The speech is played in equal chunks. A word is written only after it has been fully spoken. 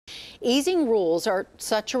Easing rules are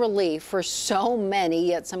such a relief for so many,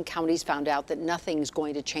 yet some counties found out that nothing's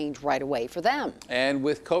going to change right away for them. And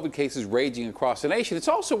with COVID cases raging across the nation, it's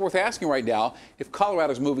also worth asking right now if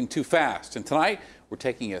Colorado's moving too fast. And tonight, we're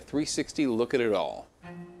taking a 360 look at it all.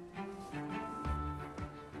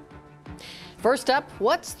 First up,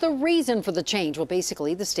 what's the reason for the change? Well,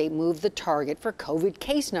 basically, the state moved the target for COVID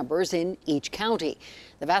case numbers in each county.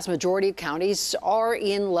 The vast majority of counties are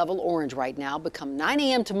in level orange right now. But come 9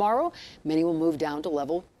 a.m. tomorrow, many will move down to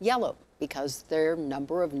level yellow because their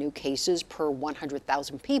number of new cases per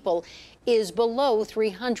 100,000 people is below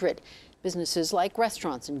 300. Businesses like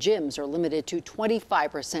restaurants and gyms are limited to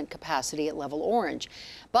 25% capacity at level orange.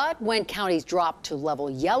 But when counties drop to level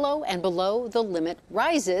yellow and below, the limit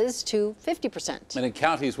rises to 50%. And in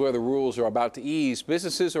counties where the rules are about to ease,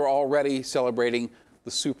 businesses are already celebrating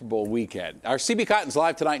the Super Bowl weekend. Our CB Cotton's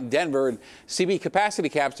live tonight in Denver, and CB capacity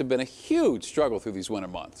caps have been a huge struggle through these winter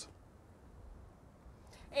months.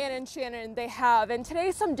 And Shannon, they have. And today,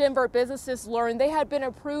 some Denver businesses learned they had been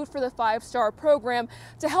approved for the 5-star program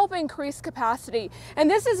to help increase capacity. And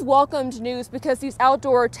this is welcomed news because these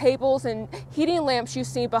outdoor tables and heating lamps you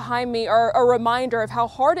see behind me are a reminder of how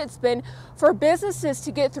hard it's been for businesses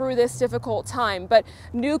to get through this difficult time. But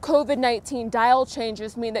new COVID-19 dial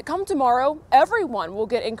changes mean that come tomorrow, everyone will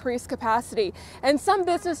get increased capacity. And some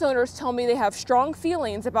business owners tell me they have strong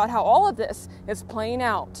feelings about how all of this is playing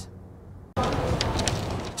out.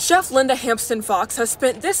 Chef Linda Hampton Fox has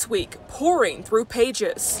spent this week pouring through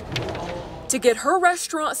pages to get her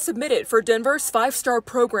restaurant submitted for Denver's 5-star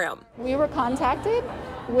program. We were contacted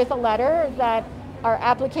with a letter that our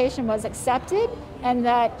application was accepted and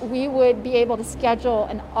that we would be able to schedule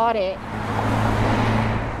an audit.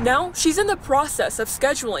 Now she's in the process of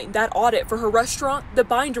scheduling that audit for her restaurant, The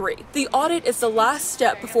Bindery. The audit is the last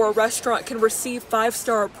step before a restaurant can receive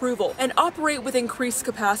 5-star approval and operate with increased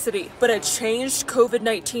capacity. But a changed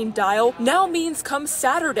COVID-19 dial now means come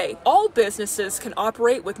Saturday, all businesses can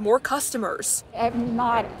operate with more customers. I'm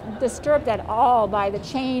not disturbed at all by the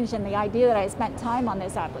change and the idea that I spent time on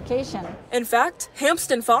this application. In fact,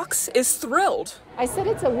 Hampton Fox is thrilled. I said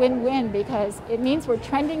it's a win-win because it means we're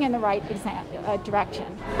trending in the right direction.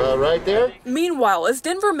 Right there. Meanwhile, as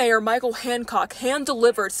Denver Mayor Michael Hancock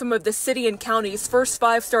hand-delivered some of the city and county's first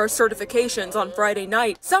 5-star certifications on Friday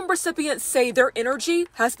night, some recipients say their energy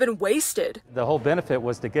has been wasted. The whole benefit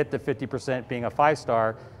was to get to 50% being a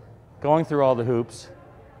 5-star, going through all the hoops,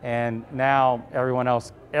 and now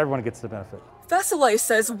everyone gets the benefit. Fasolay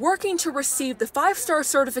says working to receive the 5-star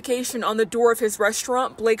certification on the door of his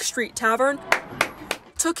restaurant, Blake Street Tavern,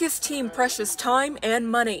 took his team precious time and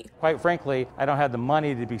money. Quite frankly, I don't have the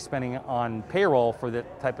money to be spending on payroll for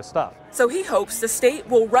that type of stuff. So he hopes the state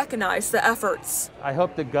will recognize the efforts. I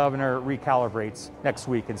hope the governor recalibrates next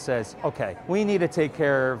week and says, okay, we need to take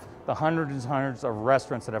care of the hundreds and hundreds of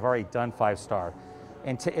restaurants that have already done 5-star.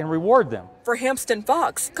 And reward them. For Hampton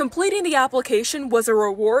Fox, completing the application was a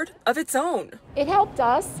reward of its own. It helped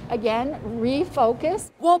us, again, refocus.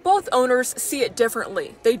 While both owners see it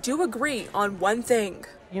differently, they do agree on one thing.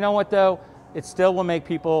 You know what, though? It still will make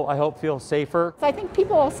people, I hope, feel safer. So I think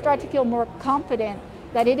people will start to feel more confident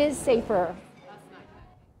that it is safer.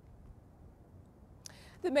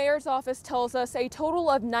 The mayor's office tells us a total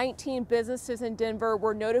of 19 businesses in Denver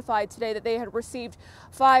were notified today that they had received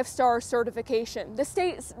 5-star certification. The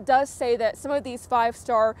state does say that some of these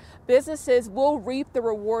 5-star businesses will reap the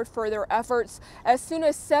reward for their efforts. As soon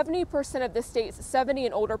as 70% of the state's 70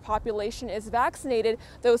 and older population is vaccinated,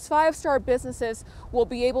 those 5-star businesses will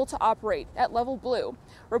be able to operate at level blue.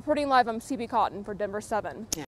 Reporting live, I'm CB Cotton for Denver 7.